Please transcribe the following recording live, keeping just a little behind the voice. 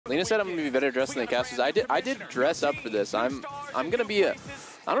Lena said I'm gonna be better dressed than the casters. I did dress up for this. I'm gonna be a.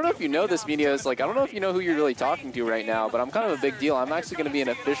 I don't know if you know this, Medios. Like, I don't know if you know who you're really talking to right now, but I'm kind of a big deal. I'm actually gonna be an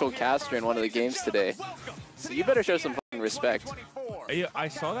official caster in one of the games today. So you better show some fucking respect. I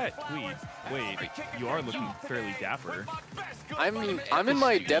saw that tweet. Wait, you are looking fairly dapper. I'm in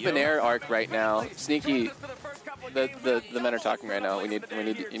my debonair arc right now. Sneaky. The men are talking right now. You need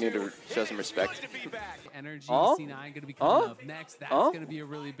to show some respect. Energy, C9 going to be coming up next. That's going to be a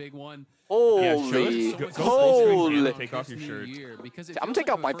really big one. Holy, holy! Take off your shirt. I'm gonna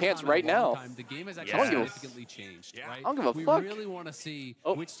take off my pants right now. The game has actually significantly changed. Right? I don't give a fuck. We really want to see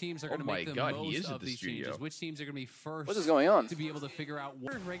which teams are going to make the most of these changes. Which teams are going to be first. What is going on? To be able to figure out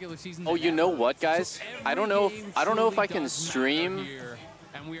what regular season. Oh, you know what, guys? I don't know if I can stream.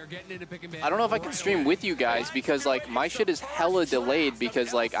 I don't know if I can stream with you guys because like my shit is hella delayed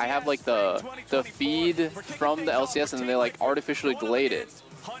because like I have like the feed from the LCS and they like artificially delayed it.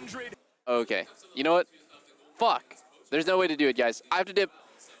 Okay, you know what? Fuck. There's no way to do it, guys. I have to dip.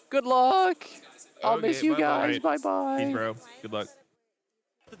 Good luck. I'll miss you guys. Bye-bye. Peace, bro. Good luck.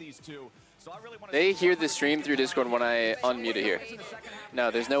 They hear the stream through Discord when I unmute it here. No,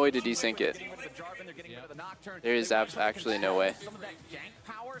 there's no way to desync it. There is actually no way.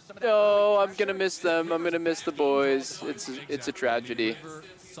 No, I'm gonna miss them. I'm gonna miss the boys. It's a tragedy.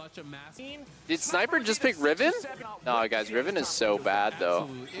 Did Sniper just pick Riven? No, guys, Riven is so bad though.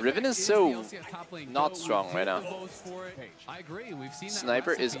 Riven is so not strong right now.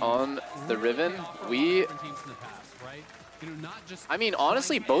 Sniper is on the Riven. I mean,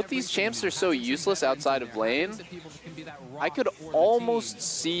 honestly, both these champs are so useless outside of lane. I could almost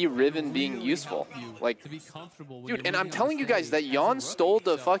see Riven being useful. Like, dude, and I'm telling you guys that Yon stole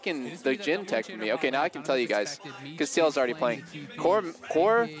the Jhin tech from me. Okay, now I can tell you guys, because TL's already playing. Core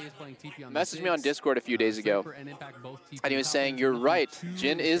messaged me on Discord a few days ago, and he was saying, "You're right,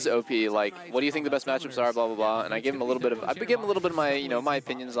 Jhin is OP. Like, what do you think the best matchups are? Blah blah blah." And I gave him a little bit of my my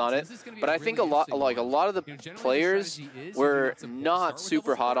opinions on it. But I think a lot of the players were not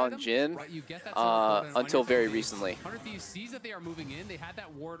super hot on Jhin until very recently. What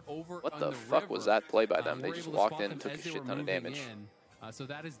the fuck was that play by them? They just walked in and took a shit ton of damage. So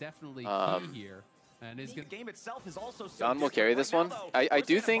that is definitely key here. Yon will carry this one. I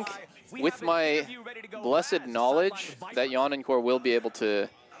do think with my blessed knowledge that Yon and Core will be able to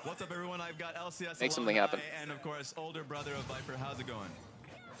make something happen. And of course, older brother of Viper, how's it going?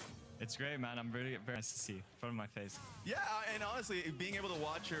 It's great, man. I'm very nice to see in front of my face. Yeah, and honestly, being able to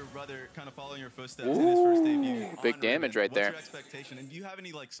watch your brother kind of follow in your footsteps in his first debut. Big damage right there. What's your expectation? And do you have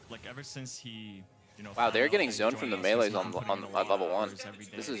any like ever since he, wow, they're getting zoned from the melees on level 1.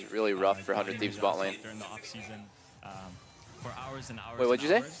 This is really rough for 100 Thieves bot lane. During the off season, for hours and hours. Wait, what'd you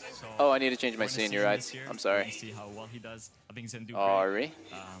say? Oh, I need to change my scene. You're right. I'm sorry. See how well he does. I think he's gonna do great.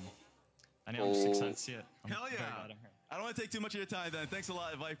 I know I'm just excited to see it. Hell yeah. I don't want to take too much of your time then. Thanks a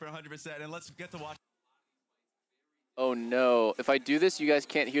lot, Viper, 100%. And let's get to watch. Oh no. If I do this, you guys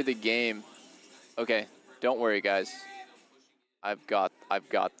can't hear the game. Okay. Don't worry, guys. I've got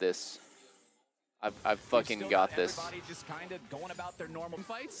this. I've fucking got this. Just kind of going about their normal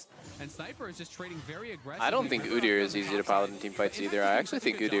fights, and Sniper is just trading very aggressively. I don't think Udyr is easy to pilot in team fights either. I actually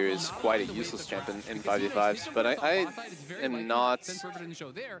think Udyr is quite a useless champ in 5v5s, but I am not.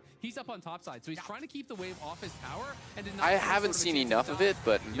 He's up on top side, so he's trying to keep the wave off his tower. I haven't seen enough of it,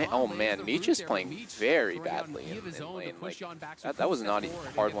 but oh man, Meech is playing very badly in lane. Like, that was not a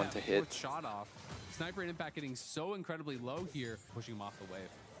hard one to hit. Sniper and Impact getting so incredibly low here, pushing him off the wave.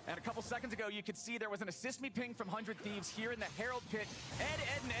 And a couple seconds ago, you could see there was an assist me ping from 100 Thieves here in the Herald pit. Ed,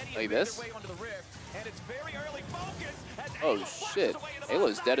 and Eddie like this? Way onto the rift, and it's very early focus. Oh shit,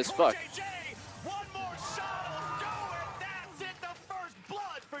 Halo's dead as fuck. One more shot will do it. That's it, the first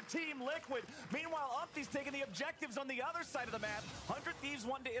blood for Team Liquid. Meanwhile, Upty's taking the objectives on the other side of the map. 100 Thieves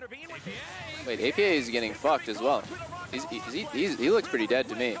wanted to intervene with APA. Wait, APA is getting fucked as well. He looks pretty dead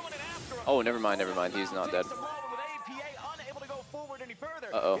to me. Oh, never mind. He's not dead.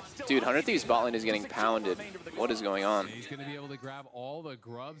 Uh-oh. Dude, 100 Thieves bot lane is getting pounded. What is going on? He's going to be able to grab all the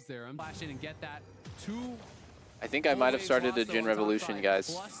grubs there. I'm flashing and get that two. I think I might have started a Jhin revolution, guys.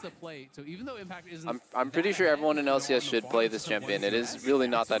 So even though Impact isn't I'm pretty sure everyone in LCS should play this champion. It is really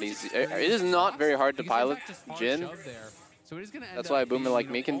not that easy. It is not very hard to pilot Jhin. That's why a boomer like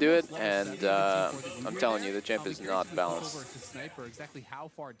me can do it, and I'm telling you, the champ is not balanced.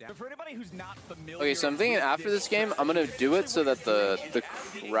 Okay, so I'm thinking after this game, I'm gonna do it so that the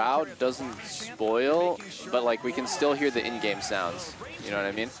crowd doesn't spoil, but like we can still hear the in-game sounds. You know what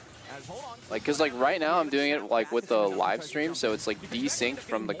I mean? Like, cause like right now I'm doing it like with the live stream, so it's like desynced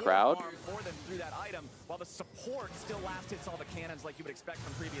from the crowd. the support still last hits all the cannons like you would expect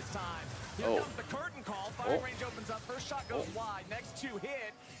from previous times. Here Oh. comes the curtain call. Firing range opens up. First shot goes wide. Next two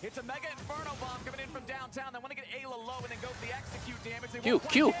hit. It's a Mega Inferno bomb coming in from downtown. They want to get Ayla low and then go for the execute damage. They Q, won't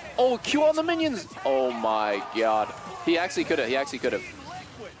Q. get it. Oh, Q on the minions. Oh my god. He actually could have. He actually could have.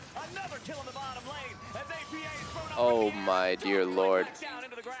 Liquid. Another kill in the bottom lane as APA is thrown over Oh the my air. dear lord. Down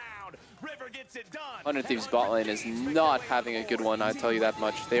into the ground. River gets it done. 100 Thieves bot lane is not having a good one, I tell you that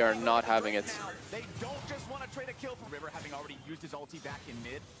much. They are not having it. They don't just want to trade a kill from River, having already used his ulti back in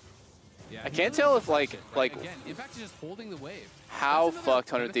mid. Yeah, I can't tell if like again, Impact is just holding the wave. how That's another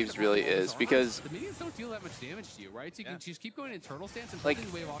fucked 100 Thieves really is, because the minions don't deal that much damage to you, right? So you can just keep going in turtle stance and like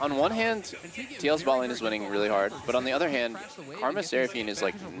holding the wave off on your one tower. hand, And so you get TL's very, bot lane is very winning good really hard, forward but on the other to hand, crash the wave Karma and get those Seraphine is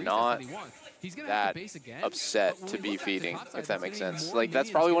like back resets not that he wants. He's gonna have that to base again, upset but when to we be look at the feeding, top side, if that it's makes gonna be sense. more Like that's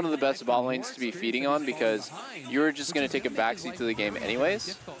minions probably one of getting the best back bot and more lanes to be experience feeding than on he's falling because behind, you're just which going is to take a gonna make his backseat life to the game very, anyways.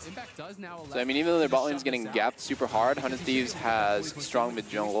 very difficult. Impact does now allow So I mean, even though their him to bot lane's shut getting this out. gapped super hard, 100 Thieves has strong mid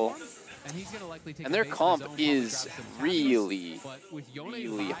jungle. And he's gonna likely take And a their base in comp his own, probably is grab some tackles, really, but with Yone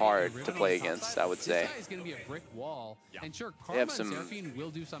really high hard and to Riven play on the top against, side, I would say. This guy is gonna be a brick wall. And sure, They have Karma some- and Seraphine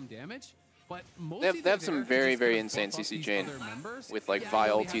will do some damage, but They have mostly some they're very, just very gonna insane buff up CC these chain other members. with like Yeah, Vi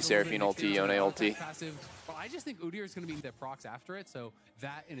Yone ulti, has a Seraphine little bit ulti, of Yone experience ulti. with that passive, but I just think Udyr is gonna be their procs after it, so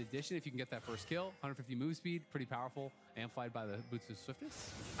that in addition, if you can get that first kill, 150 move speed, pretty powerful, amplified by the boots of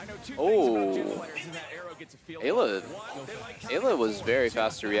swiftness. I know two Oh. things about Jin players is that arrow gets a field. Ayla, One, they like Ayla was very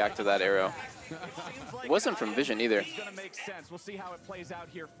fast to react to that arrow. seems like It wasn't from Vision either. It's gonna make sense. We'll see how it plays out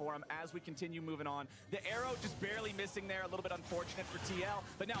here for him as we continue moving on. The arrow just barely missing there, a little bit unfortunate for TL.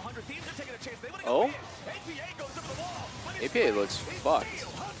 But now 100 Thieves are taking a chance. They want to go Oh. in. APA goes over the wall. But it's APA fine. looks He's fucked.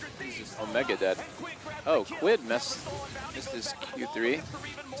 sealed. 100 Thieves Omega dead. and Quid grabs Oh, the kill. Quid missed his Q3.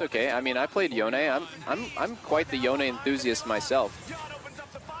 It's okay. I mean, I played Yone. I'm quite the Yone enthusiast myself. John opens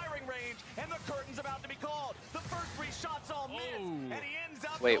up the firing range, and the curtain's about to be called. The first three shots all miss, and he ends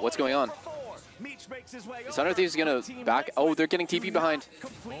up Wait, what's going on? for four. Meech makes his way Is 100 Thieves gonna Team back? Liquid Oh, they're getting TP behind.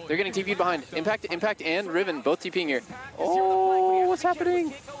 complete. They're getting TP behind. Impact and Riven both TPing here. Oh, what's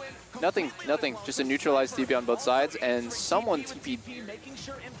happening? Nothing. Just a neutralized TP on both sides, and someone TP'd. Making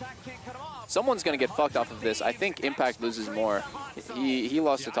sure Impact can't cut him off. Someone's gonna get fucked off of this. I think Impact loses more. He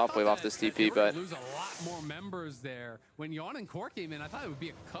lost the top wave off this TP, but Lose a lot more members there. When Yon and Core came in, I thought it would be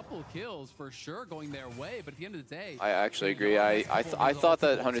a couple kills for sure going their way, but at the end of the day, I actually agree. I thought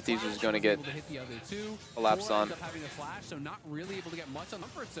that 100 Thieves was gonna get collapsed on. Having a flash, so not really able to get much on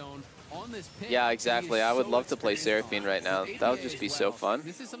comfort zone on this pick. Yeah, exactly. I would love to play Seraphine right now. That would just be so fun.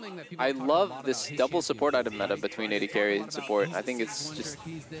 This is something that people I talk a lot love about this his double champions. support item meta between AD carry and support. I think it's He's just one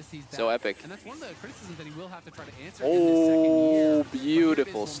trick, he's this, he's so that. epic. And that's one of the criticisms that he will have to try to answer in this second year. Oh,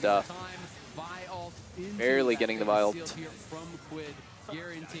 beautiful stuff. Barely getting the Vi ult. From Quid,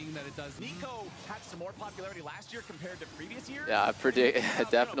 guaranteeing that it does. Nico had some more popularity last year compared to previous years. Yeah, I predict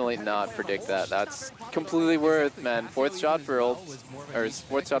definitely not predict that. That's completely worth, man. Fourth shot for ult, or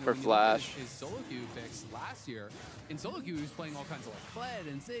fourth shot for flash. His solo queue picks last year. In solo queue, he was playing all kinds of like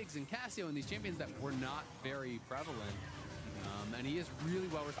Kled and Ziggs and Cassio and these champions that were not very prevalent. And he is really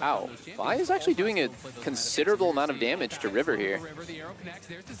well respected. Ow, on those champions, Vi is but actually also doing a has to play those considerable meta amount of picks. damage to River here. River, the arrow connects.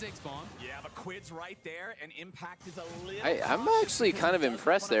 There's the Ziggs bomb. Yeah, but Quid's right there, and Impact is a little. I'm actually kind of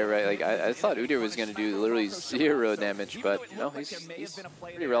impressed there, right? Like I thought Udyr was gonna do literally 0 damage, but no, he's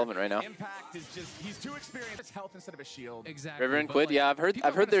pretty relevant right now. Impact is just—he's too experienced. It's health instead of a shield. Exactly. River and but, Quid, like, yeah, I've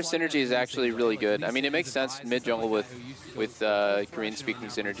people heard are their gonna slide synergy is that actually in, really like, good. these I mean, it makes Ziggs sense. advise Mid and jungle stuff like that, who used to go with full Korean fresh speaking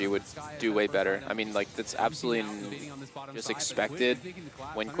and synergy would Sky as do the way first better. lineup. I mean, like that's Empty absolutely out, debating on this bottom just side, but expected. Quid taking the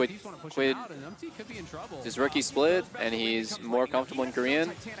collapse. When 100 Thieves wanna push him Quid out, and Empty could be in trouble. his rookie split, and he's more comfortable in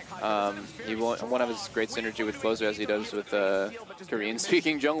Korean. He won't have as great synergy with closer as he does with Korean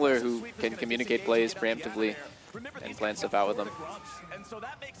speaking jungler who can communicate plays preemptively and plan stuff out with them. And so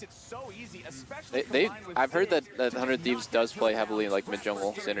that makes it so easy, especially I've heard that 100 Thieves does play heavily like mid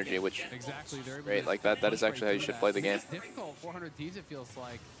jungle synergy, which Exactly. They're able great. to Like that is actually how you should play the game. It's difficult. 400 Thieves, it feels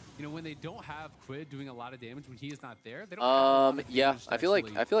like. You know, when they don't have Quid doing a lot of damage when he is not there, they don't have a lot of Yeah, damage to I feel like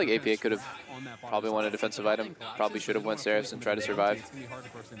actually APA could have on that bottom probably won a side. defensive If item. nothing collapses, Probably should have they went don't have Seraphs and tried to Quid survive. it's gonna be hard to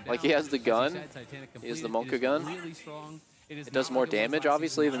burst them Like, down. he has the As you gun, said, Titanic he has the completed. Monka It is gun. really strong. It does more damage,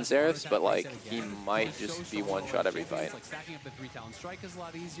 obviously, than Seraphs, but like he might just be one shot every fight. Like stacking up the 3 talent strike is a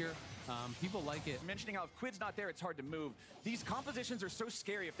lot easier. People like it. mentioning how if Quid's not there, it's hard to move. These compositions are so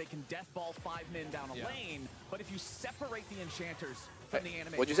scary if they can death ball 5 men down a lane, but if you separate the enchanters from the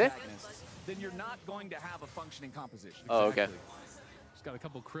anime What'd you say? protagonists, then you're not going to have a functioning composition. Oh, okay. Just got a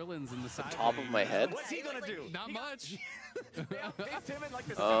couple Krillins in the side. Top of my head. What's he gonna do? Not much. They outpaced him in like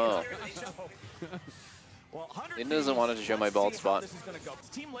the Oh. second year of the show. He doesn't want to show my bald spot.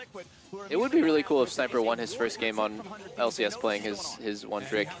 It would be really cool if Sniper won his first game on LCS playing his one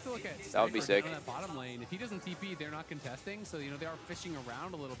trick. That would be sick. That bottom lane, if he doesn't TP, they're not contesting, so they are fishing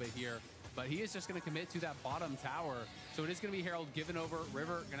around a little bit here. But he is just going to commit to that bottom tower. So it is going to be Herald given over.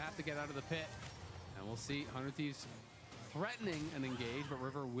 River going to have to get out of the pit. And we'll see 100 Thieves threatening an engage, but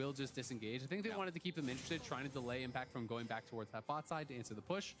River will just disengage. I think they wanted to keep them interested, trying to delay Impact from going back towards that bot side to answer the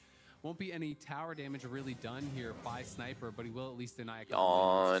push. Won't be any tower damage really done here by Sniper, but he will at least deny a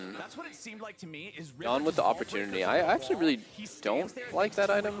Yawn. That's what it seemed like to me. Is Yawn with the opportunity. I actually really don't like that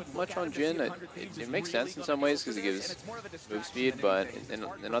item much on Jhin. It makes sense in some ways because it gives move speed, but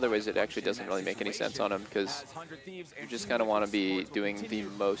in other ways it actually doesn't really make any sense on him because you just kind of want to be doing the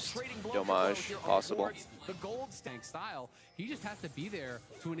most damage possible. The gold tank style, he just has to be there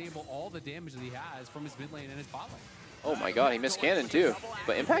to enable all the damage that he has from his mid lane and his bot lane. Oh my god, he missed cannon too.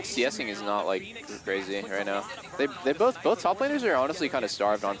 But Impact CSing is not like crazy right now. They both top laners are honestly kind of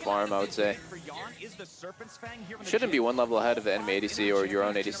starved on farm, I would say. Shouldn't be one level ahead of the enemy ADC or your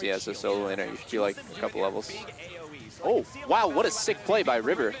own ADC as a solo laner. You should be like a couple levels. Oh, wow, what a sick play by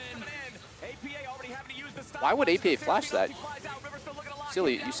River. Why would APA flash that?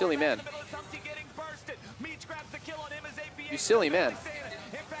 You silly man. You silly man.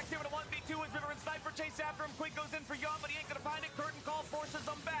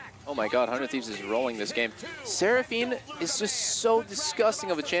 Oh my god, 100 Thieves is rolling this game. Seraphine is just so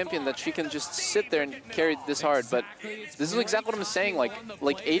disgusting of a champion that she can just sit there and carry this hard, but this is exactly what I'm saying, like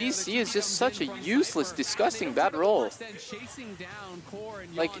ADC is just such a useless, disgusting, bad role.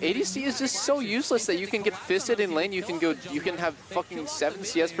 Like ADC is just so useless that you can get fisted in lane, you can have fucking 7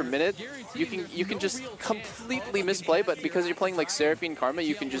 CS per minute, you can just completely misplay, but because you're playing like Seraphine Karma,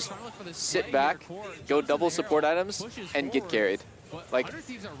 you can just sit back, go double support items, and get carried. Like,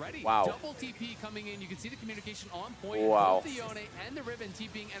 wow. Double TP coming in. You can see the communication on point. Wow. Both the Yone and the Riven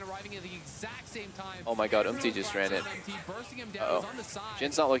TPing and arriving at the exact same time. Oh my god, Umti just ran it. Uh-oh.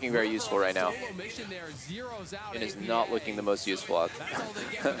 Jin's not looking very useful right now. Jhin is not looking the most useful out.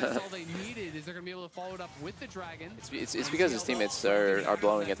 That's all they needed is they're going to be able to follow it up with the Dragon. It's because his teammates are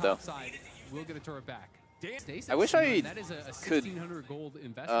blowing it though. We'll get a turret back. I wish I could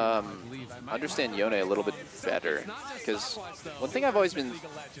understand Yone a little bit better, because one thing I've always been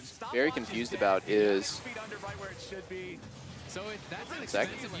very confused about is... Sec.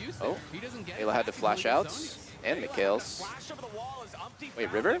 Oh, Ayla had to flash out, and Mikhail's.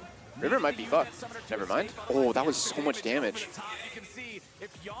 Wait, River? River might be fucked. Never mind. Oh, that was so much damage.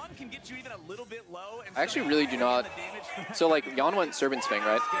 I actually really do not... So, like, Yawn went Serpent's Fang,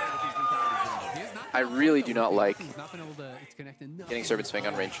 right? I really do not like getting Serpent's Fang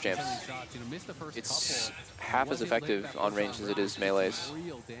on ranged champs. It's half as effective on range as it is melees.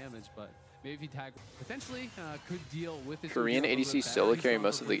 Korean ADC solo carry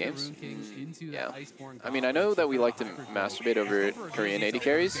most of the games? Yeah. I mean, I know that we like to masturbate over Korean AD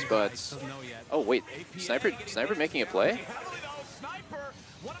carries, but... Oh, wait. Sniper making a play?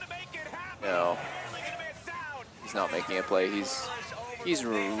 No. He's not making a play. He's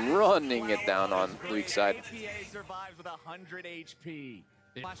running it down on Luke's side.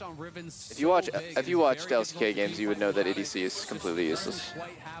 If you watched LCK games, you would know that ADC is completely useless.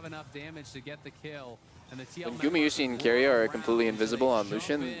 When Gumi, Yushi, and Keria are completely invisible on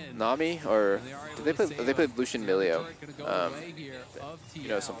Lucian, Nami, or did they play Lucian Milio? You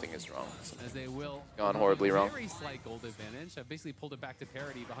know something is wrong. Gone horribly wrong. Very slight gold advantage. I basically pulled it back to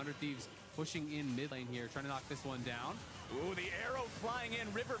parity. 100 Thieves pushing in mid lane here, trying to knock this one down. Ooh, the arrow flying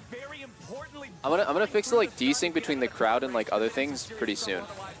in. River very importantly. I'm gonna fix the like desync between the crowd and like other things pretty soon.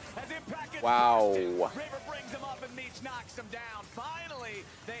 Wow.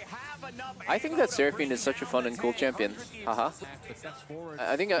 I think that Seraphine is such a fun and cool champion. Haha.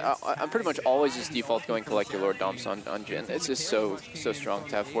 I think I'm pretty much always just default going Collector Lord Doms on Jhin. It's just so strong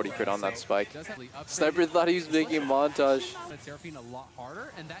to have 40 crit on that spike. Sniper thought he was making a montage. Seraphine a lot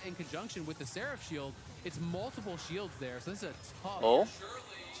harder, and that in conjunction with the Seraph shield, it's multiple shields there, so this is a tough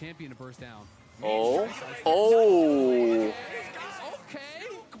champion to burst down. Oh. Okay.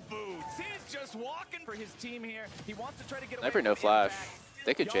 He's just walking for his team here. He wants to try to get Sniper no flash.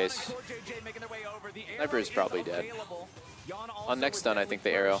 They could chase. Sniper is probably dead. On next stun, I think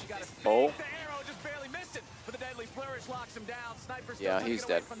the arrow. Oh. Yeah, he's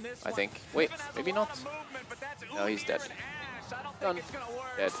dead, I think. Wait, maybe not. No, he's dead. Done.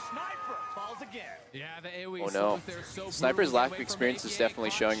 Dead. Oh no. Sniper's lack of experience is definitely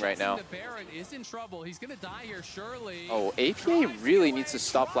showing right now. Oh, APA really needs to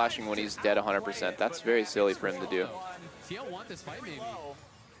stop flashing when he's dead 100%. That's very silly for him to do. TL want this fight maybe.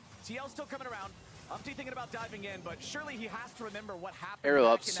 TL's still coming around. Umpty thinking about diving in, but surely he has to remember what happened. Arrow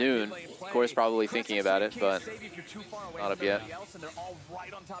up back in that soon. mid-lane play. Of course, probably Chris, thinking about it, can't but save you if you're too far away not from up yet. everybody else, and they're all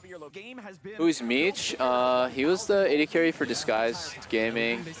right on top of your low. Game has been Who's Meech? He was the AD carry for Disguised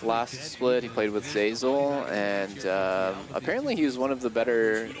Gaming last split. He played with Zazel, and apparently he was one of the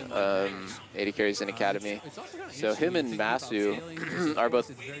better AD carries in Academy. So him and Masu are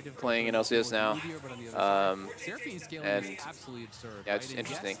both playing in LCS now. And yeah, it's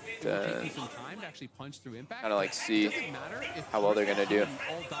interesting to kind of like see how well they're gonna do.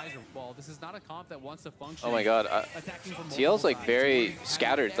 Oh my god, TL's like very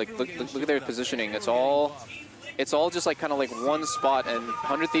scattered. Like look at their positioning. It's all just like kind of like one spot, and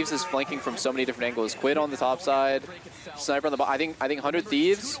 100 Thieves is flanking from so many different angles. Quid on the top side, Sniper on the bottom. I think 100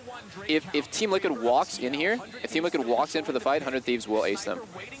 Thieves, if Team Liquid walks in here, if Team Liquid walks in for the fight, 100 Thieves will ace them.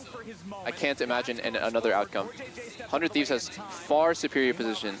 I can't imagine another outcome. 100 Thieves has far superior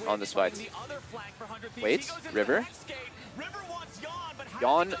position on this fight. Wait, River?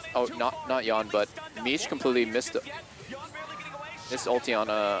 Yawn, oh, not Yawn, but Meech completely missed ulti on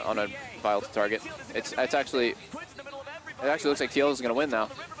a vile target. It actually looks like TL is gonna win now.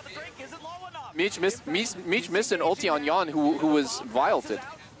 Meech missed an ulti on Yawn who was violed.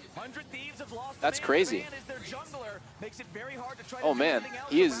 That's crazy. Oh man,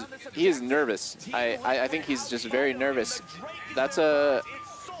 he is nervous. I think he's just very nervous. That's a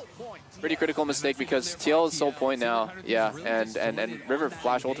pretty critical mistake because TL is sole point now. Yeah, and River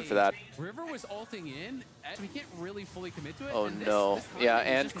flash ulted for that. River was ulting in, and we can't really fully commit to it. Oh no. Yeah,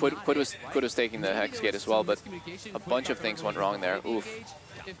 and Quid was taking the Hex Gate as well, but a bunch of things went wrong there. Oof.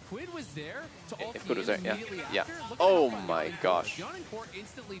 If Quid was there, if Quid was there, yeah. Oh my gosh.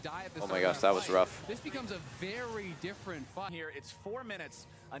 Oh my gosh, that was rough. This becomes a very different fight. Here, it's 4 minutes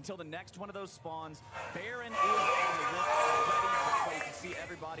until the next one of those spawns. Baron is on the river already. That's why you can see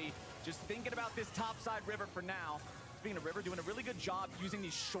everybody just thinking about this topside river for now. Speaking of River, doing a really good job using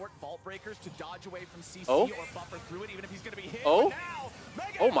these short vault breakers to dodge away from CC or buffer through it, even if he's going to be hit. Oh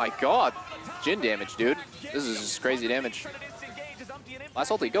my god. Jin damage, dude. This is just crazy damage. Last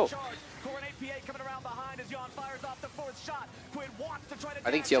ulti, go.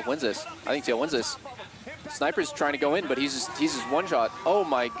 I think TL wins this. Sniper's trying to go in, but he's just one shot. Oh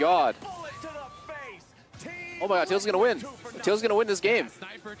my god. Oh my god, TL's gonna win. TL's gonna win this game.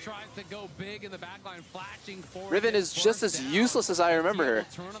 Sniper tries to go big in the backline, flashing forward. Riven is just as useless as I remember her.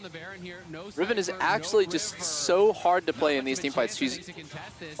 Riven is actually just so hard to play in these team fights. She's,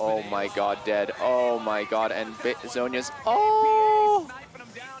 oh my god, dead. Oh my god, and Zhonya's, oh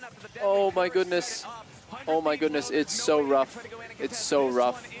my goodness. Oh my goodness, it's so rough. It's so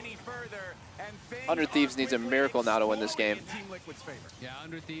rough. 100 Thieves needs a miracle now to win this game. Yeah,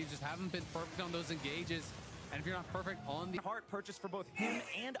 100 Thieves just haven't been perfect on those engages. And if you're not perfect on the heart purchase for both him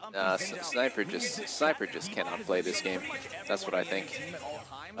and Sniper just cannot play this game. That's what I think.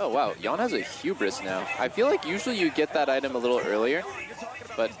 Oh wow, Yawn has a hubris now. I feel like usually you get that item a little earlier,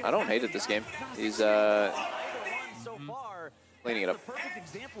 but I don't hate it this game. He's cleaning it up.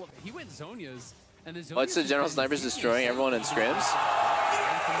 He went Zhonya's, and the it's the General Sniper's destroying everyone in scrims.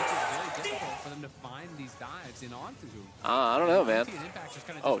 For them to find these dives in onto him. I don't know, man.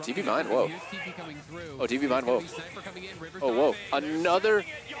 Oh, TP mine, whoa. Oh, TP mine, whoa. Oh, whoa. Another.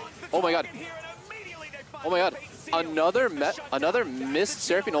 Oh my god. Oh my god. Another missed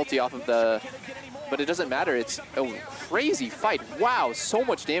Seraphine ulti off of the. But it doesn't matter. It's a crazy fight. Wow, so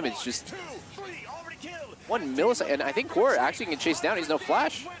much damage. Just 1 millisecond. And I think Core actually can chase down. He's no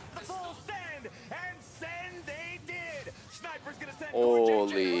flash.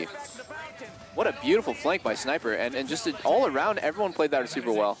 Holy. What a beautiful flank by Sniper, and just all around, everyone played that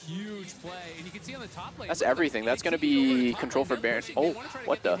super well. Huge play, and you can see on the top lane. That's everything. That's going to be control for Baron. Oh,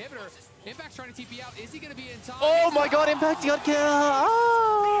 what the? Impact's trying to TP out. Is he going to be in time? Oh my god, Impact got killed!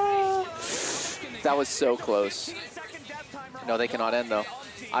 Ah! That was so close. No, they cannot end though.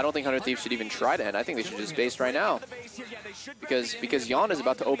 I don't think 100 Thieves should even try to end. I think they should just base right now. Because Yawn is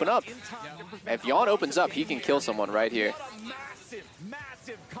about to open up. If Yawn opens up, he can kill someone right here.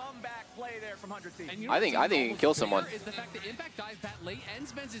 Massive comeback play there from 100 Thieves. I think he can kill someone.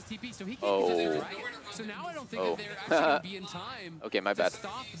 So now I don't think that they're actually going to be in time. Okay, my bad.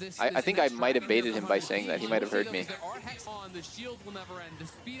 I think I might have baited him by saying that. He might have heard me.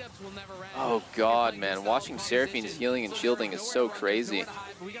 Oh god, man. Watching Seraphine's healing and shielding is so crazy.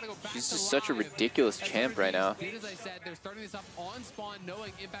 She's just such a ridiculous champ right now.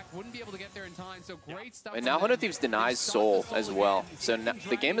 And now 100 Thieves denies Soul as well. So now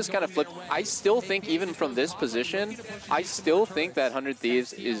the game is kind of flipped I still think even from this position, I still think that 100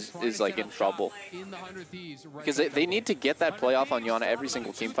 Thieves is like in trouble. Because they need to get that playoff on Yana every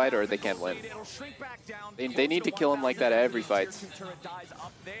single team fight or they can't win. They need to kill him like that every fight.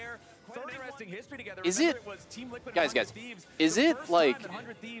 Is it, guys, is it like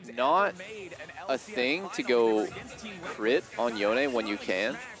not a thing to go crit on Yone when you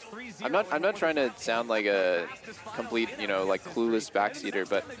can? I'm not trying to sound like a complete, you know, like clueless backseater,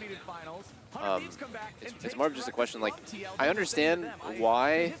 but it's more of just a question. Like, I understand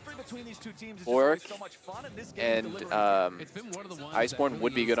why Orc and Iceborne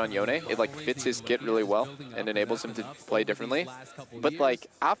would be good on Yone. It like fits his kit really well and enables him to play differently. But like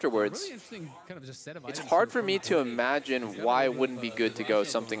afterwards, it's hard for me to imagine why it wouldn't be good to go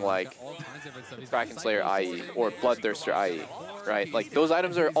something like Kraken Slayer IE or Bloodthirster IE. Right, like those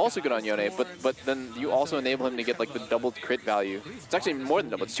items are also good on Yone, but then you also enable him to get like the doubled crit value. It's actually more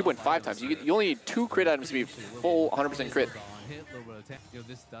than double. It's 2.5 times. You only need 2 crit items to be full 100% crit.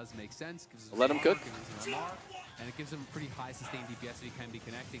 This does make sense. Let him cook. And it gives him pretty high sustained DPS that he can be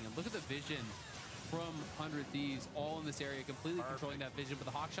connecting. And look at the vision from 100 Thieves, all in this area, completely controlling that vision.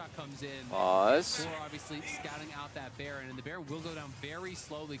 But the Hawkshot comes in. Pause. Or obviously scouting out that Baron, and the Baron will go down very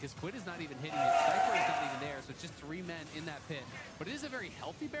slowly because Quid is not even hitting it. Sniper is not even there, so it's just 3 men in that pit. But it is a very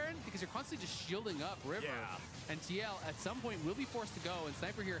healthy Baron because you're constantly just shielding up River. And TL at some point will be forced to go, and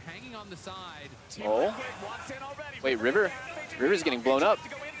Sniper here hanging on the side. Oh. Wait, River's getting blown up.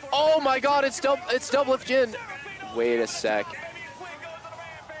 Oh my god, it's Doublelift Jin. Wait a sec.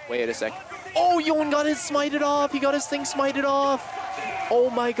 Wait a sec. Oh, Yon got his smited off. He got his thing smited off. Oh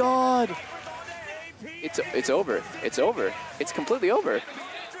my god. It's over. It's over. It's completely over.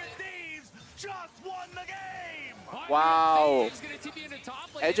 Wow.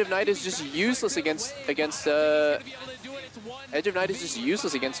 Edge of Night is just useless against Edge of Night is just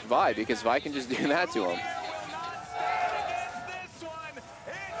useless against Vi because Vi can just do that to him.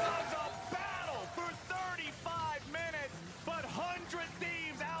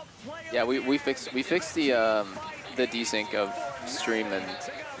 Yeah, we fixed the desync of stream and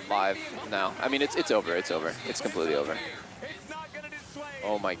live now. I mean, it's over. It's over. It's completely over.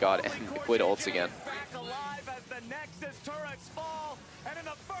 Oh my god! And Quid ults again.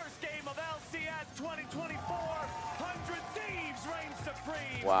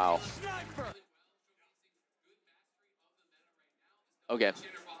 Wow. Okay.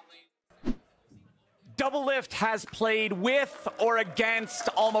 Doublelift has played with or against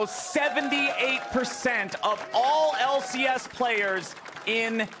almost 78% of all LCS players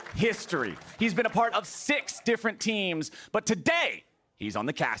in history. He's been a part of 6 different teams, but today, he's on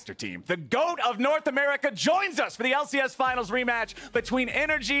the caster team. The GOAT of North America joins us for the LCS Finals rematch between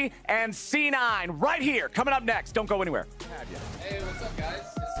Energy and C9 right here, coming up next. Don't go anywhere. Hey, what's up, guys?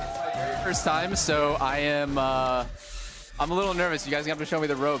 It's my very first time, so I am... I'm a little nervous. You guys have to show me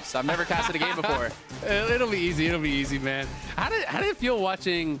the ropes. I've never casted a game before. It'll be easy. It'll be easy, man. How did it feel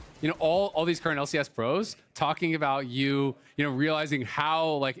watching, you know, all these current LCS pros talking about you know, realizing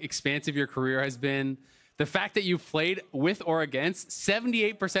how like expansive your career has been? The fact that you've played with or against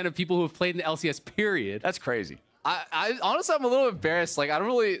 78% of people who have played in the LCS period. That's crazy. I honestly, I'm a little embarrassed. Like, I don't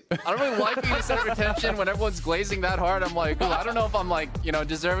really like being the center of attention when everyone's glazing that hard. I'm like, ooh, I don't know if I'm like, you know,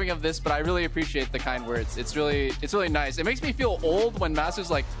 deserving of this, but I really appreciate the kind words. It's really nice. It makes me feel old when Master's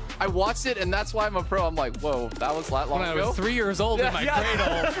like, I watched it and that's why I'm a pro. I'm like, whoa, that was that long ago. When I was 3 years old in my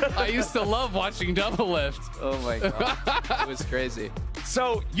cradle, I used to love watching Doublelift. Oh my god, it was crazy.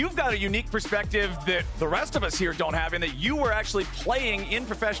 So you've got a unique perspective that the rest of us here don't have, in that you were actually playing in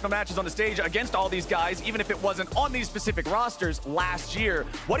professional matches on the stage against all these guys, even if it wasn't on these specific rosters last year.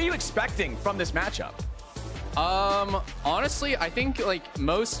 What are you expecting from this matchup? Honestly, I think like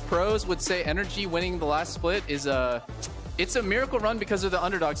most pros would say Energy winning the last split is it's a miracle run because of the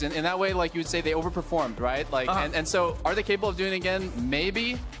underdogs. In that way, like you would say, they overperformed, right? Like, and so are they capable of doing it again?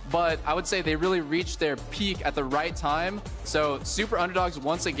 Maybe, but I would say they really reached their peak at the right time. So super underdogs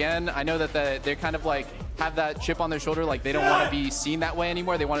once again. I know that they're kind of like have that chip on their shoulder, like they don't want to be seen that way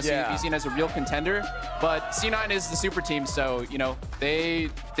anymore. They want to be seen as a real contender. But C9 is the super team, so you know they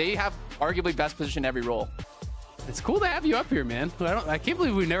have arguably best position in every role. It's cool to have you up here, man. I can't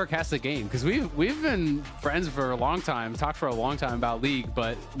believe we've never cast a game, because we've been friends for a long time, talked for a long time about League,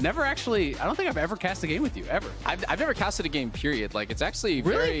 but never actually, I don't think I've ever cast a game with you, ever. I've never casted a game, period. Like, it's actually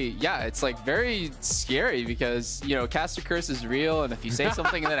very, yeah, it's like very scary because, you know, caster curse is real, and if you say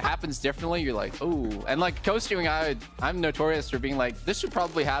something and then it happens differently, you're like, oh. And like coaching, I'm notorious for being like, this should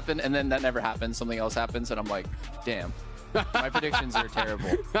probably happen, and then that never happens, something else happens, and I'm like, damn. My predictions are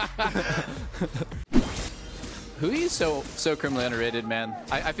terrible. Hui's so criminally underrated, man.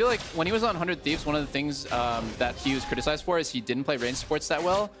 I feel like when he was on 100 Thieves, one of the things that he was criticized for is he didn't play range supports that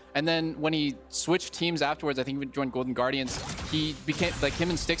well. And then when he switched teams afterwards, I think he joined Golden Guardians, he became, like, him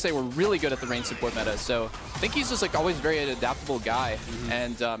and Stixay were really good at the range support meta. So I think he's just, like, always very adaptable guy.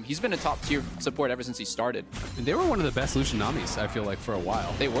 And he's been a top tier support ever since he started. And they were one of the best Lucian Namis, I feel like, for a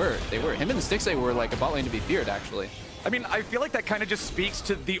while. They were. Him and Stixay were, like, a bot lane to be feared, actually. I mean, I feel like that kind of just speaks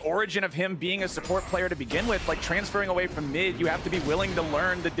to the origin of him being a support player to begin with. Like, transferring away from mid, you have to be willing to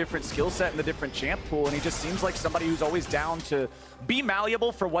learn the different skill set and the different champ pool, and he just seems like somebody who's always down to be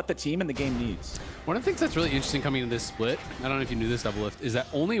malleable for what the team and the game needs. One of the things that's really interesting coming into this split, I don't know if you knew this, Doublelift, is that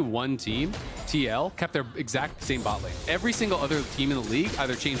only one team, TL, kept their exact same bot lane. Every single other team in the league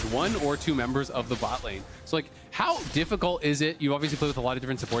either changed 1 or 2 members of the bot lane. So, like, how difficult is it? You obviously play with a lot of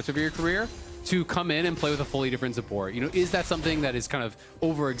different supports over your career, to come in and play with a fully different support. You know, is that something that is kind of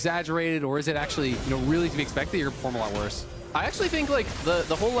over-exaggerated, or is it actually, you know, really to be expected you're gonna perform a lot worse? I actually think, like,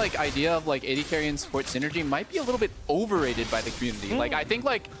 the whole, like, idea of, like, AD carry and support synergy might be a little bit overrated by the community. Like, I think,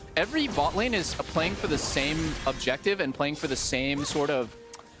 like, every bot lane is playing for the same objective and playing for the same sort of,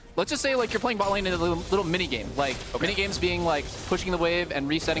 let's just say, like, you're playing bot lane in a little mini game. Like, mini games being, like, pushing the wave and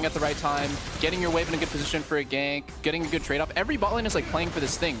resetting at the right time, getting your wave in a good position for a gank, getting a good trade-off. Every bot lane is, like, playing for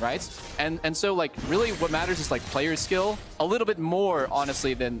this thing, right? And so, like, really what matters is, like, player skill a little bit more,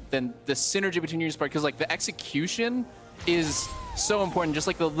 honestly, than the synergy between your support. Because, like, the execution is so important. Just,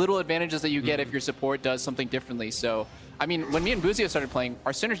 like, the little advantages that you get if your support does something differently. So, I mean, when me and Buzio started playing,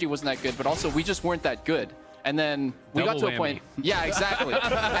 our synergy wasn't that good, but also we just weren't that good. And then we got to a point. Yeah, exactly.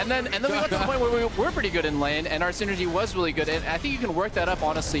 and then we got to the point where we were pretty good in lane, and our synergy was really good. And I think you can work that up,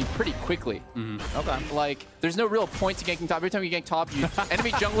 honestly, pretty quickly. Okay. Like, there's no real point to ganking top. Every time you gank top,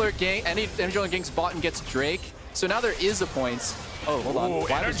 enemy jungler ganks bot and gets Drake. So now there is a point. Oh, hold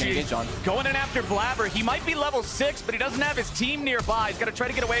on. Energy going in after Blabber. He might be level 6, but he doesn't have his team nearby. He's got to try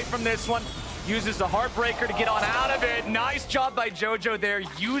to get away from this one. Uses the Heartbreaker to get on out of it. Nice job by JoJo there,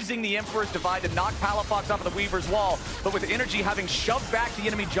 using the Emperor's Divide to knock Palafox off of the Weaver's wall. But with Energy having shoved back the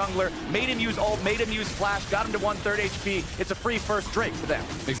enemy jungler, made him use ult, made him use flash, got him to 1/3 HP. It's a free first Drake for them.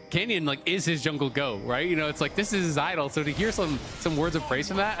 Canyon, like, is his jungle go, right? You know, it's like, this is his idol. So to hear some words of praise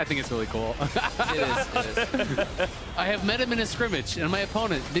from that, I think it's really cool. It is. I have met him in a scrimmage, and my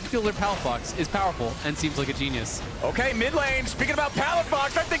opponent, midfielder Palafox, is powerful and seems like a genius. Okay, mid lane. Speaking about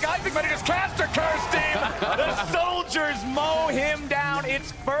Palafox, I think might have just caster cursed him. The soldiers mow him down.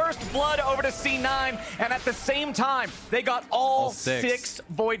 It's first blood over to C9, and at the same time, they got all six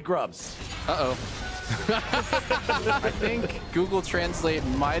Void Grubs. Uh-oh. I think Google Translate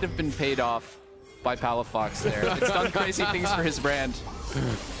might have been paid off by Palafox there. It's done crazy things for his brand.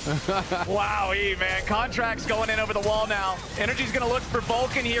 Wow, man. Contract's going in over the wall now. Energy's going to look for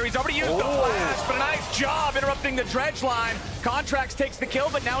Vulcan here. He's already used the flash, but a nice job interrupting the dredge line. Contracts takes the kill,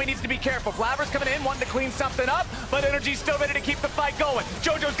 but now he needs to be careful. Blabber's coming in, wanting to clean something up, but Energy's still ready to keep the fight going.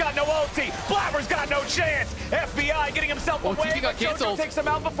 JoJo's got no ulti. Blabber's got no chance. FBI getting himself away, but JoJo takes him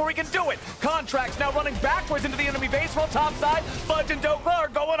out before he can do it. Contract's now running backwards into the enemy base while topside. Fudge and Dokla are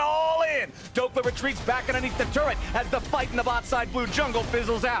going all in. Dokla retreats back underneath the turret as the fight in the bot side blue jungle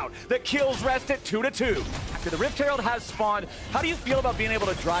fizzles out. The kills rest at 2-2. After the Rift Herald has spawned, how do you feel about being able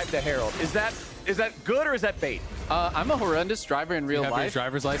to drive the Herald? Is that good or is that bait? I'm a horrendous driver in real life. life. Your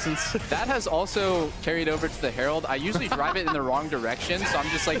driver's license? That has also carried over to the Herald. I usually drive it in the wrong direction, so I'm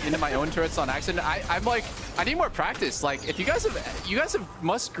just like into my own turrets on accident. I'm like, I need more practice. Like, if you guys have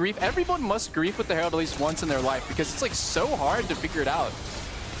must grief. Everyone must grief with the Herald at least once in their life because it's like so hard to figure it out.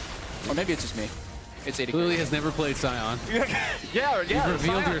 Or maybe it's just me. It's 80. Lily has never played Scion. yeah. You've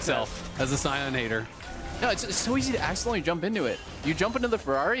revealed yourself as a Scion hater. No, it's so easy to accidentally jump into it. You jump into the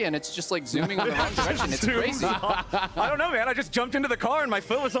Ferrari and it's just like zooming in the wrong direction. It's crazy. I don't know, man. I just jumped into the car and my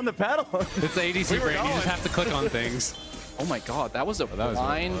foot was on the pedal. It's the ADC brain. You just have to click on things. Oh my god, that was a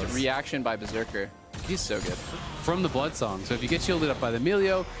blind reaction by Berserker. He's so good. From the Blood Song. So if you get shielded up by the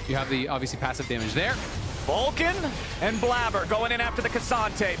Emilio, you have the obviously passive damage there. Vulcan and Blabber going in after the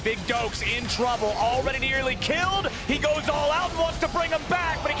Cassante. Big Dokes in trouble, already nearly killed. He goes all out and wants to bring him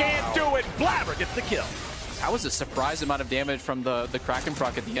back, but he can't do it. Blabber gets the kill. That was a surprise amount of damage from the Kraken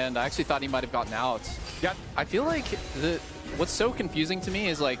proc at the end. I actually thought he might have gotten out. Yeah. I feel like what's so confusing to me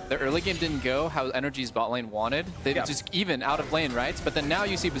is like the early game didn't go how Energy's bot lane wanted. They just even out of lane, right? But then now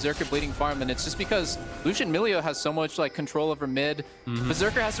you see Berserker bleeding farm, and it's just because Lucian Milio has so much like control over mid.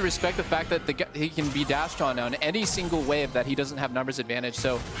 Berserker has to respect the fact that he can be dashed on any single wave that he doesn't have numbers advantage.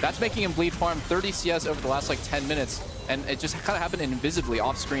 So that's making him bleed farm 30 CS over the last like 10 minutes, and it just kind of happened invisibly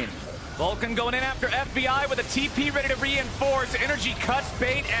off screen. Vulcan going in after FBI with a TP ready to reinforce. Energy cuts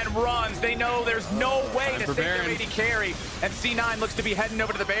bait and runs. They know there's no way to save their AD carry. And C9 looks to be heading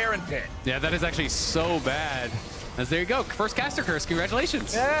over to the Baron pit. Yeah, that is actually so bad. As there you go, first caster curse,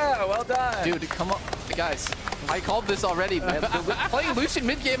 congratulations. Yeah, well done. Dude, come on. Guys, I called this already, man. Playing Lucian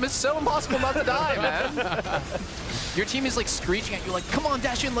mid-game is so impossible not to die, man. Your team is like screeching at you like, come on,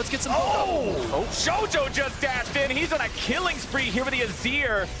 dash in, let's get some Jojo just dashed in. He's on a killing spree here with the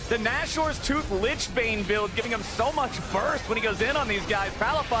Azir. The Nashor's Tooth Lichbane build giving him so much burst when he goes in on these guys.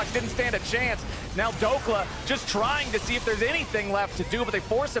 Palafox didn't stand a chance. Now Dokla just trying to see if there's anything left to do, but they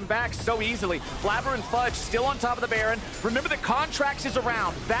force him back so easily. Blabber and Fudge still on top of the Baron. Remember, the Contracts is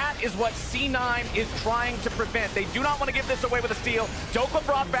around. That is what C9 is trying to prevent. They do not want to give this away with a steal. Dokla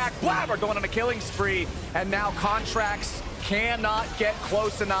brought back. Blabber going on a killing spree. And now Contracts cannot get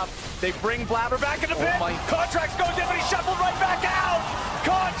close enough. They bring Blabber back in the pit. Contracts goes in, but he's shuffled right back out.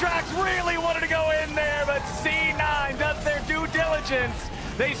 Contracts really wanted to go in there, but C9 does their due diligence.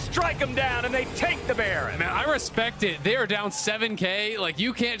 They strike him down and they take the Baron. Man, I respect it. They are down 7K. Like,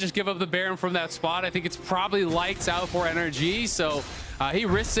 you can't just give up the Baron from that spot. I think it's probably lights out for NRG. So he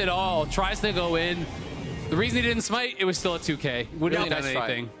risks it all, tries to go in. The reason he didn't smite, it was still at 2K. Wouldn't have done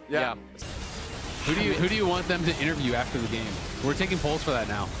anything. Yeah. Who do you want them to interview after the game? We're taking polls for that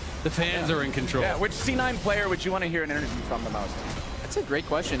now. The fans are in control. Yeah, which C9 player would you want to hear an interview from the most? That's a great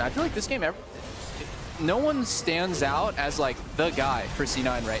question. I feel like this game, no one stands out as like the guy for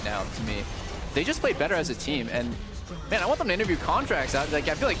C9 right now to me. They just play better as a team, and man, I want them to interview Contracts. I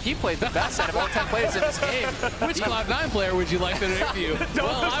feel like he played the best out of all 10 players in this game. Which Cloud9 player would you like to interview?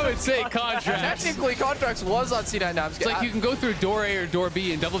 Well, I would say Contracts. Technically, Contracts was on C9 now. It's like you can go through door A or door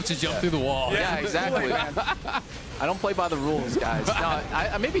B and double to jump through the wall. Yeah, exactly. I don't play by the rules, guys.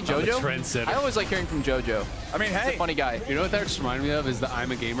 No, maybe JoJo. I always like hearing from JoJo. I mean, hey, he's a funny guy. You know what that just reminded me of is the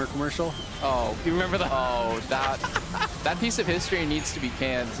I'm a Gamer commercial. Oh, you remember that? Oh, that piece of history needs to be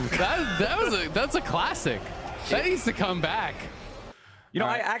canned. That's a classic. That needs to come back. You know,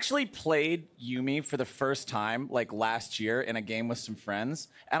 I actually played Yuumi for the first time like last year in a game with some friends,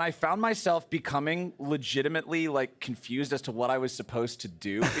 and I found myself becoming legitimately like confused as to what I was supposed to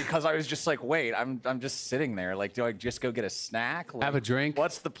do because I was just like, wait, I'm just sitting there. Like, do I just go get a snack? Like, have a drink?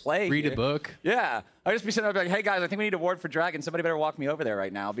 What's the play? Read a book? Yeah. I'd just be sitting there like, hey guys, I think we need a ward for Dragon. Somebody better walk me over there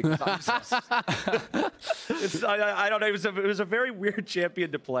right now because I'm just, I don't know. It was a very weird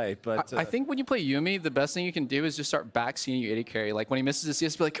champion to play, but I think when you play Yuumi, the best thing you can do is just start backseeing your AD carry. Like when he misses a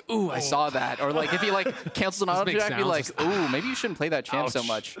CS, be like, ooh, I saw that. Or like if he like cancels an auto attack, be like, ooh, maybe you shouldn't play that champ so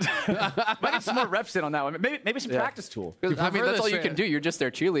much. Might get some more reps in on that one. Maybe some practice tool. I mean, that's all you can do. You're just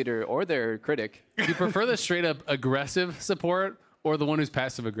their cheerleader or their critic. Do you prefer the straight up aggressive support or the one who's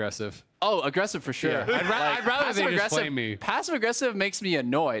passive aggressive? Oh, aggressive for sure. Yeah. I'd rather they just play me. Passive aggressive makes me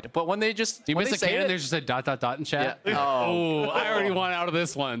annoyed, but when they just you miss a cannon, there's just a ... in chat. Yeah. Oh, I already want out of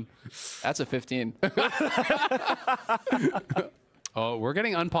this one. That's a 15. Oh, we're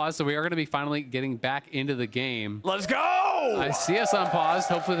getting unpaused, so we are going to be finally getting back into the game. Let's go! I see us unpaused.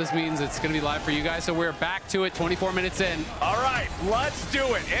 Hopefully this means it's going to be live for you guys, so we're back to it 24 minutes in. All right, let's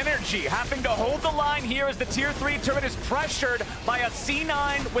do it. Energy having to hold the line here as the Tier 3 turret is pressured by a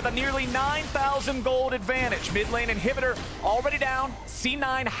C9 with a nearly 9,000 gold advantage. Mid lane inhibitor already down.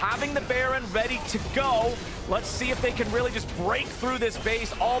 C9 having the Baron ready to go. Let's see if they can really just break through this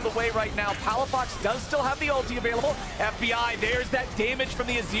base all the way right now. Palafox does still have the ulti available. FBI, there's that damage from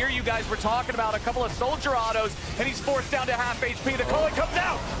the Azir you guys were talking about. A couple of soldier autos, and he's forced down to half HP. The Culling comes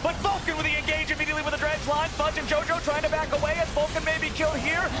out, but Vulcan with the engage immediately with a dredge line. Fudge and JoJo trying to back away as Vulcan may be killed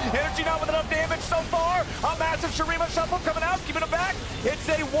here. Energy not with enough damage so far. A massive Shurima shuffle coming out, keeping it back. It's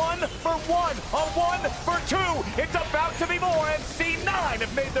a 1-for-1, a 1-for-2. It's about to be more, and C9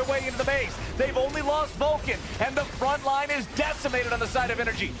 have made their way into the base. They've only lost Vulcan, and the front line is decimated on the side of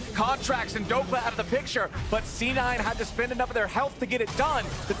Energy. Contracts and Dokla out of the picture, but C9 had to spend enough of their health to get it done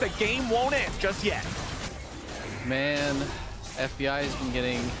that the game won't end just yet. Man, FBI has been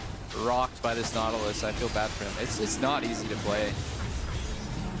getting rocked by this Nautilus. I feel bad for him. It's not easy to play.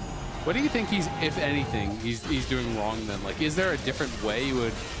 What do you think he's, if anything, he's doing wrong then? Like, is there a different way you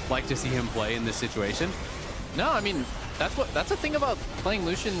would like to see him play in this situation? No, I mean, that's the thing about playing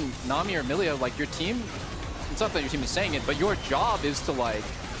Lucian, Nami, or Milio. Like, your team, it's not that your team is saying it, but your job is to, like,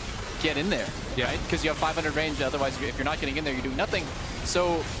 get in there, right? Because you have 500 range, otherwise, if you're not getting in there, you're doing nothing.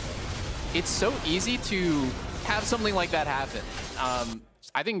 So, it's so easy to have something like that happen.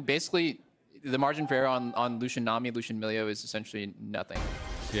 I think, basically, the margin for error on Lucian Nami, Lucian Milio is essentially nothing.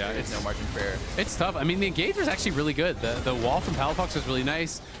 Yeah, There's no margin for error. It's tough. I mean, the engage was actually really good. The wall from Palafox was really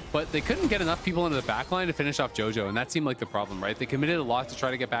nice, but they couldn't get enough people into the backline to finish off JoJo, and that seemed like the problem, right? They committed a lot to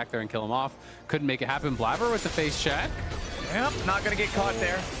try to get back there and kill him off. Couldn't make it happen. Blabber with the face check. Yep, not going to get caught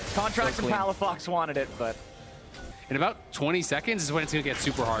there. Contracts and Palafox wanted it, but... In about 20 seconds is when it's going to get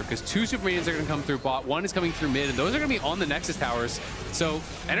super hard, because 2 super minions are going to come through bot, 1 is coming through mid, and those are going to be on the Nexus towers. So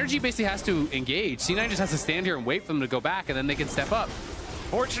Energy basically has to engage. C9 just has to stand here and wait for them to go back, and then they can step up.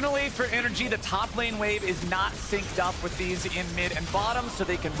 Fortunately for Energy, the top lane wave is not synced up with these in mid and bottom, so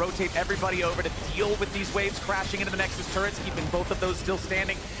they can rotate everybody over to deal with these waves crashing into the Nexus turrets, keeping both of those still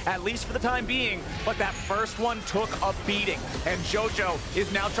standing, at least for the time being. But that first one took a beating, and JoJo is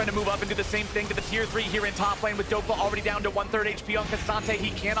now trying to move up and do the same thing to the tier 3 here in top lane with Dopa already down to 1/3 HP on Cassante. He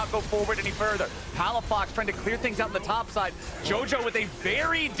cannot go forward any further. Palafox trying to clear things out on the top side. JoJo with a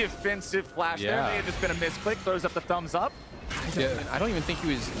very defensive flash there. May have just been a misclick, throws up the thumbs up. I don't even think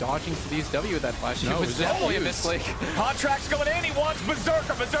he was dodging to these W with that flash. No, it was definitely a misclick. Contracts going in. He wants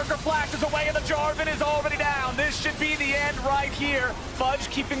Berserker. Berserker flashes away, and the Jarvan is already down. This should be the end right here. Fudge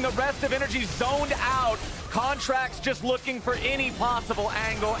keeping the rest of Energy zoned out. Contracts just looking for any possible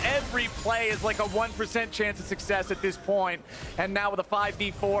angle. Every play is like a 1% chance of success at this point. And now with a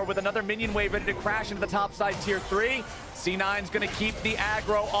 5v4 with another minion wave ready to crash into the top side tier 3. C9's going to keep the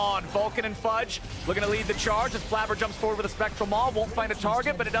aggro on. Vulcan and Fudge looking to lead the charge as Blabber jumps forward with a Spectral Maul. Won't find a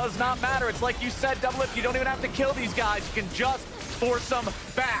target, but it does not matter. It's like you said, Doublelift, you don't even have to kill these guys. You can just force them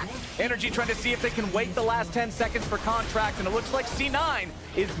back. Energy trying to see if they can wait the last 10 seconds for Contract, and it looks like C9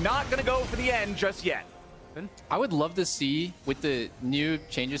 is not going to go for the end just yet. I would love to see with the new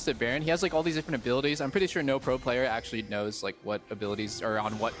changes to Baron. He has like all these different abilities. I'm pretty sure no pro player actually knows like what abilities are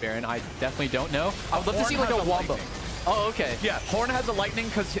on what Baron. I definitely don't know. I would love to see like a wombo. Oh, okay. Yeah, Horn has a lightning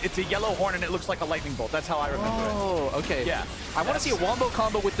because it's a yellow horn and it looks like a lightning bolt. That's how I remember it. Oh, okay. Yeah. I want to see a wombo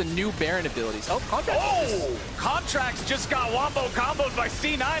combo with the new Baron abilities. Oh, Contracts. Oh! Contracts just got wombo comboed by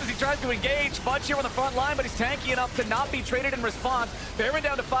C9 as he tries to engage. Fudge here on the front line, but he's tanky enough to not be traded in response. Baron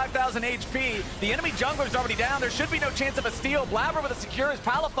down to 5,000 HP. The enemy jungler's already down. There should be no chance of a steal. Blabber with a secure as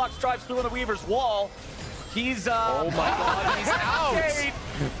Palafox drives through on the Weaver's wall. He's, oh my god, he's out!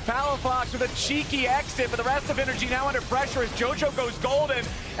 Palafox with a cheeky exit, but the rest of Energy now under pressure as JoJo goes golden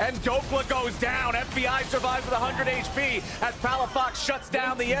and Dopla goes down. FBI survives with 100 HP as Palafox shuts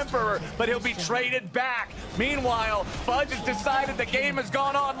down the Emperor, but he'll be traded back. Meanwhile, Fudge has decided the game has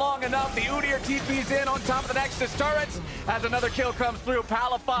gone on long enough. The Udyr TP's in on top of the Nexus turrets as another kill comes through.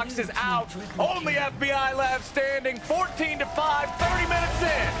 Palafox is out. Only FBI left standing. 14-5, 30 minutes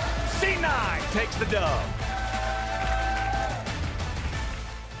in. C9 takes the dub.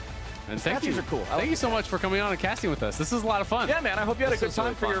 And thank you. Are cool. Thank you so much for coming on and casting with us. This was a lot of fun. Yeah, man. I hope you had a good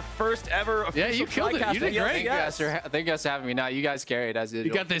time for your first ever official you killed it. You did great. Thank you guys for having me. Now you guys carried as usual.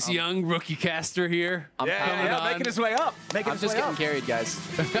 You got this young rookie caster here. Yeah, making his way up. I'm just getting carried, guys.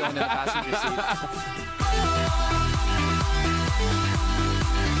 Going in the passenger seat.